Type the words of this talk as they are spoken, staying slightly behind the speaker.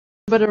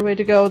better way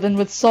to go than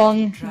with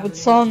song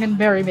and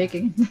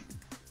merrymaking.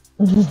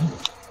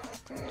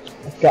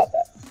 Got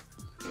that.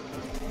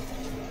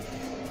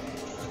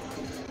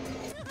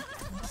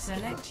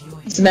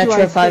 It's a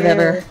Metro 5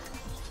 ever.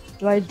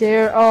 Do I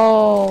dare?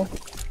 Oh.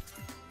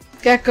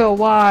 Gecko,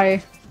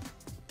 why?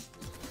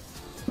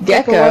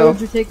 Gecko? Why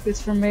would you take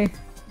this from me?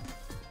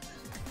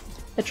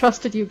 I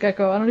trusted you,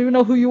 Gecko. I don't even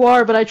know who you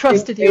are, but I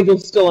trusted you.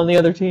 Angel's still on the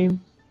other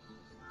team.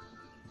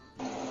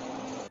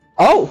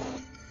 Oh!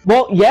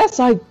 Well, yes,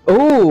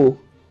 Ooh!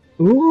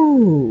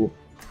 Ooh!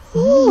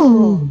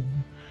 Ooh!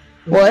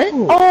 What?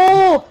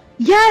 Oh!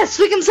 Yes!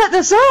 We can set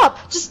this up!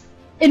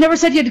 It never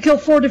said you had to kill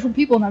 4 different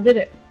people now, did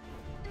it?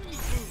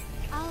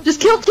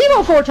 Just kill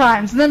Teemo 4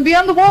 times, and then be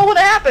on the wall when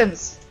it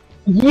happens!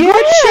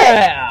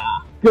 Yeah!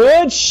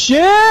 Good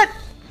shit!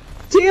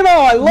 Teemo,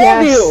 I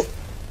love you!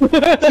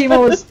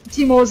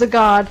 Teemo is a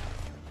god.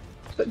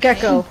 But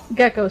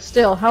Gecko,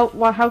 still,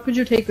 how could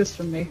you take this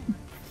from me?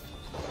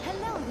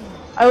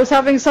 I was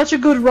having such a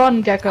good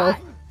run, Gecko.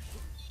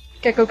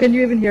 Gecko, can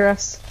you even hear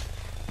us?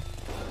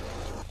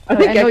 I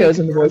think Gecko's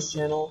in the voice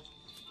channel.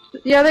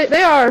 Yeah,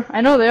 they are.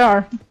 I know they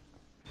are.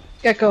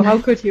 Gecko, how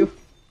could you?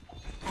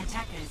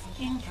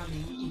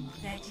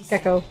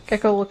 Gecko,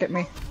 look at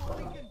me.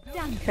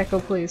 Gecko,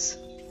 please.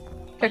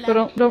 Gecko,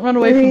 don't run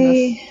away from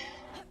this.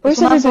 Where's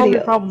This will not solve everybody your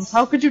else? problems.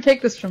 How could you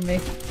take this from me?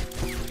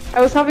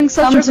 I was having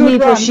such Come a to me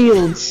good for run.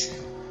 shields.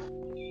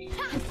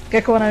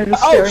 Gecko and I are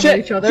just staring at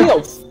each other.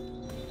 Shields!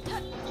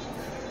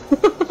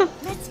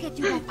 Let's get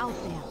you back out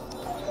there.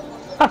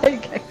 Hi,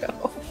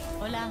 Gecko.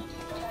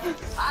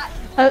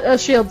 Hola.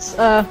 Shields.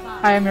 Hi,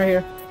 I'm right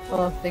here.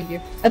 Oh, thank you.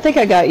 I think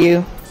I got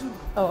you.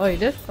 Oh, you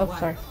did? Oh,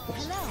 sorry.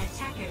 Oops.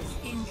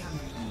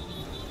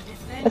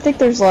 I think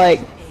there's like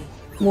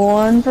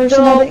one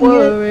person that Don't can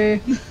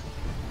worry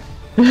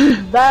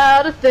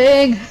about a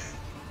thing,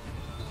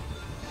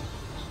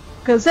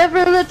 'cause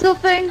every little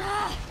thing,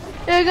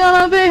 you're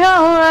gonna be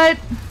alright.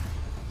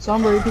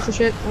 Sombra, you piece of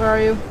shit, where are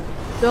you?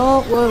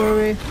 Don't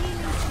worry.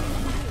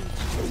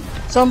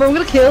 Sombra, I'm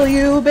gonna kill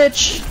you,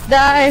 bitch.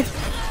 Die.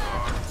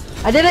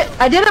 I did it,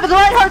 but the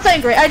right heart's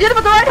angry.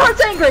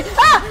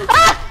 Ah!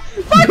 Ah!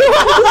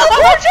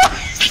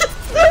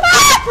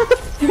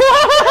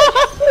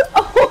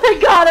 Oh my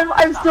god,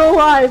 I'm still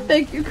alive.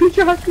 Thank you,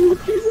 Kujaku.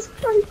 Jesus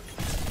Christ.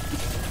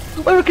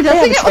 Wait, we're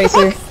contesting it? What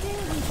the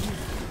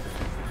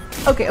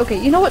fuck? Okay,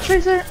 you know what,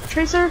 Tracer,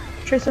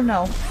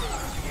 no.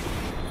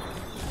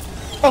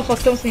 Oh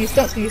fuck, don't sneeze,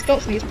 please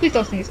don't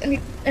sneeze,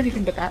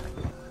 anything but that.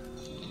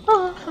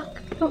 Oh fuck,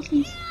 don't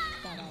sneeze.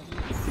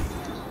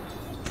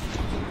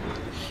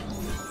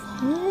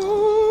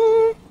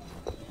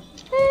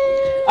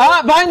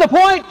 Behind the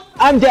point!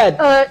 I'm dead!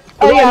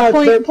 Yeah,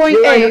 point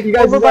A, you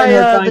guys over by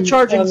are the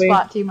charging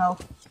spot, Teemo.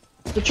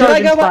 Should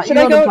I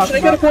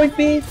go to point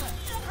B?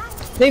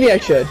 Maybe I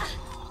should.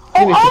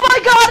 Oh my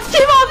god,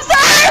 Teemo, I'm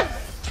sorry!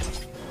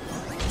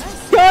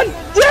 God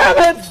damn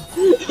it!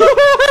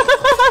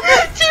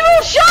 Teemo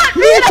shot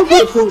me and I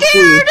get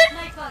scared!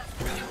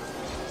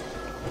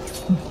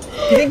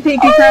 You think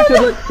Pinky Craft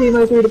would let Teemo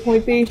through to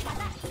point B?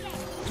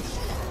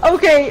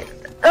 Okay,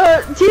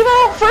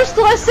 Teemo, first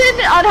lesson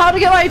on how to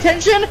get my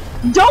attention,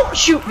 don't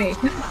shoot me.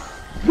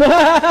 Do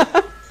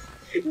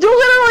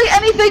literally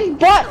anything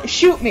but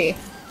shoot me.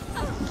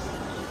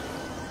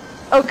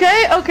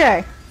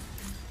 Okay.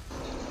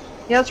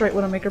 Yeah, that's right,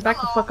 Widowmaker, back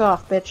the fuck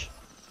off, bitch.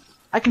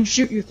 I can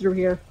shoot you through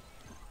here.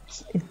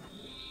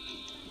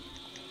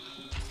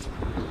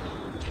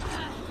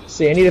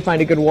 See, I need to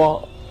find a good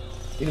wall.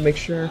 Need to make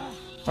sure.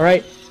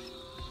 Alright.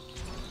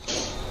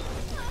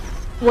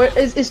 Where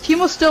is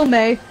Teemo still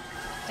May?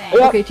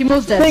 Yep. Okay,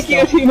 Teemo's dead. Thank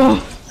you,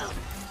 Teemo.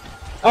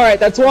 Alright,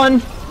 that's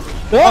one.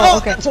 Oh,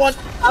 okay. That's one.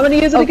 How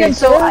many is it again?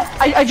 So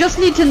I just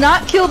need to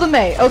not kill the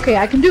May. Okay,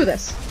 I can do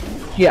this.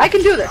 Yeah. I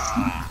can do this.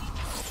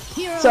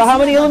 So how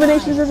many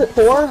eliminations is it?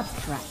 4?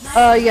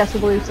 Yes, I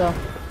believe so.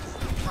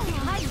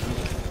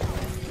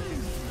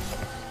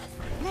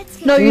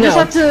 No, you just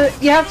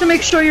have to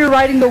make sure you're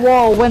riding the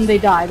wall when they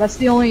die. That's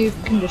the only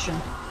condition.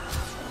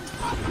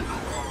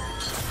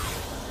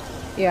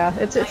 Yeah,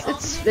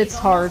 it's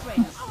hard.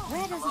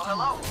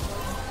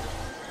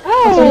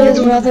 Oh, it's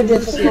rather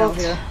difficult.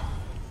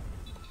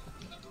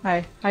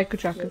 Hi,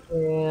 Kujaku.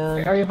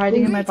 Yeah. Are you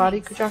hiding in my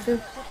body, Kujaku?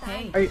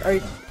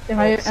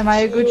 Am I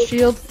a good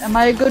shield? Am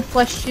I a good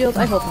flesh shield?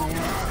 I hope I am.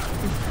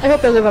 I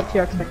hope I live up to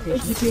your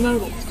expectations.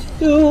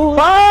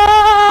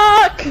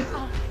 Fuck!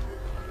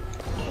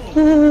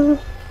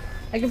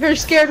 I get very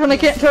scared when I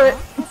can't turret.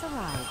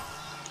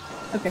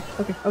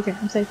 Okay,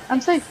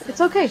 I'm safe.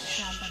 It's okay.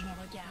 Shh.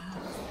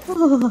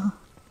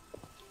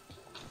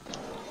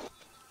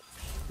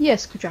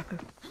 Yes, Kujaku.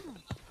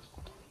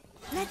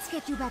 Let's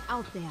get you back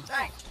out there.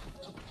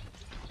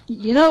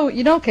 You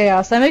know,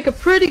 Chaos, I make a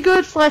pretty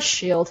good flesh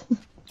shield.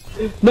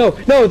 No,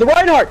 the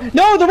Reinhardt!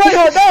 No, the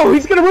Reinhardt! No,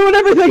 he's gonna ruin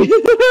everything!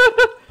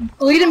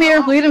 Lead him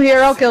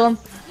here, I'll kill him.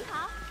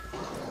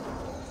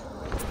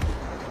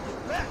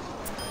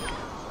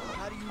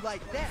 How do you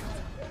like that?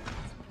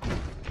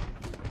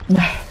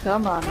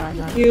 Come on,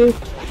 Reinhardt. You.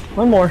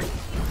 One more.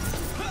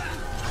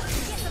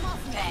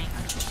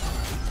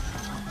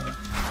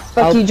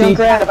 Fuck you,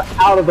 Junkrat. Kind of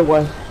out of the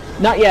way.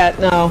 Not yet,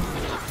 no.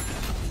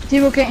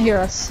 Timo can't hear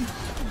us.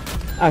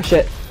 Oh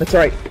shit, that's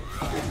right.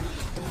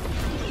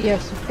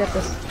 Yes, get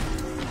this.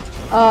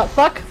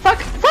 Fuck!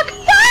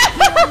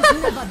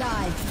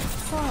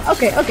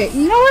 Okay, okay,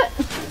 you know what?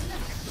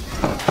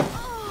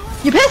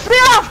 You pissed me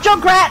off,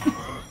 Junkrat!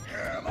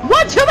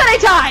 One too many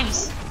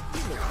times!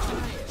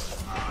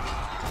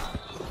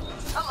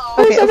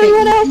 Okay,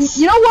 everyone else?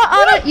 You know what,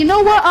 Anna? You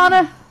know what,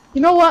 Anna?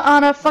 You know what,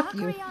 Anna? Fuck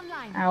you.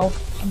 Ow,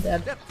 I'm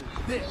dead.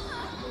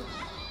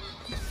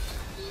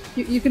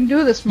 You can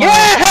do this, Mom.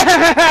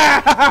 Yeah!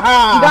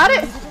 You got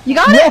it? You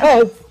got it?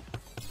 Yes!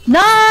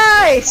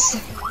 Nice!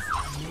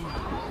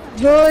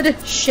 Good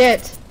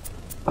shit.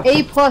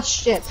 A+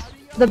 shit.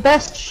 The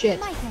best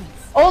shit.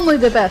 Only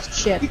the best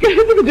shit. You guys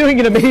have been doing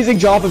an amazing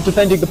job of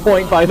defending the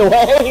point, by the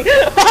way.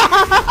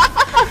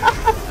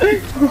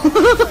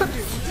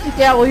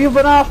 Yeah, well, you've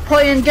been off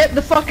playing Get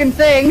the Fucking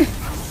Thing.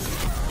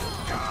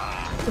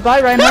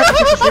 Goodbye, Reinhardt.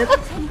 Piece of shit.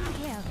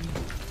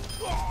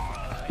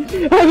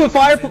 I have a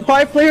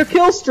five-player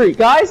kill streak,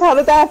 guys. How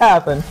did that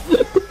happen?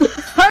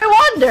 I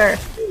wonder.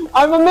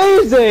 I'm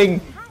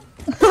amazing.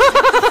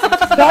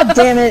 God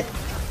damn it.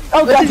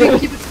 Oh god damn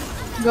it. Keep it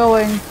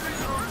going.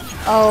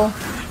 Oh.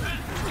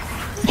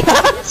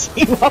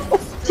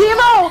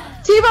 Timo!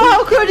 Timo,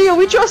 how could you?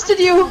 We trusted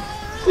you.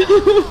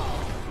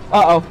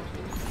 Uh-oh.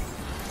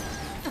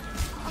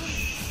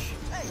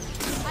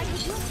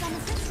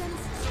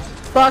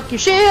 Fuck your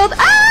shield.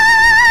 Ah!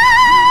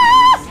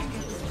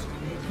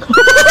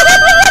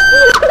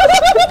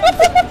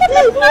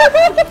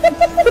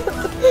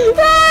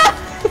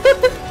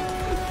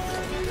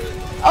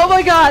 Oh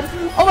my god!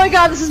 Oh my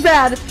god, this is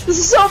bad! This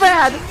is so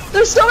bad!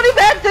 There's so many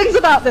bad things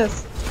about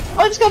this! Oh,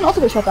 I just got an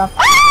ultimate shutdown.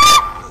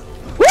 Ah!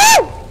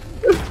 Woo!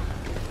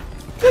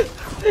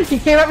 He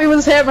came at me with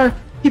his hammer.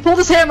 He pulled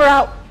his hammer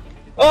out.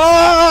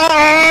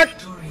 Oh!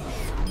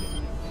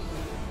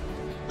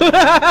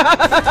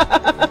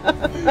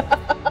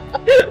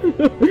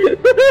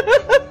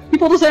 He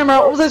pulled his hammer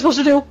out. What was I supposed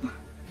to do?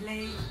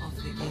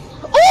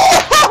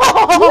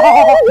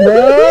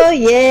 Oh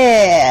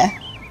yeah!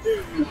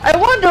 I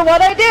wonder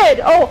what I did!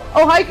 Oh,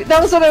 hi,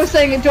 that was what I was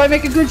saying. Do I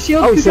make a good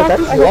shield? Oh shit,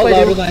 that's a lot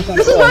louder than I thought.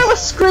 This is why I was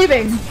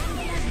screaming!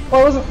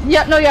 Or was it?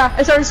 Yeah, no, yeah,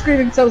 I started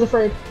screaming because I was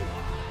afraid.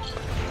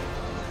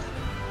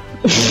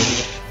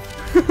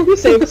 You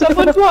saved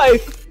someone's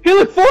life! You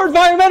look for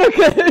environmental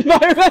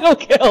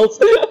kills!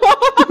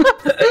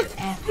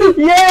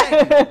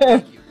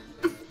 Yeah!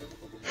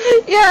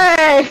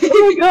 Yay!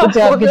 Oh my god! Good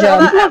job, good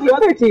job. The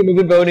other team has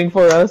been voting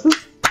for us.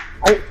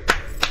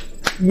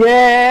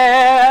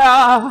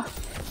 Yeah!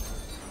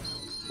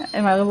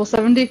 Am I level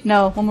 70?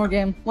 No, one more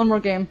game. One more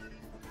game.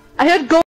 I had gold.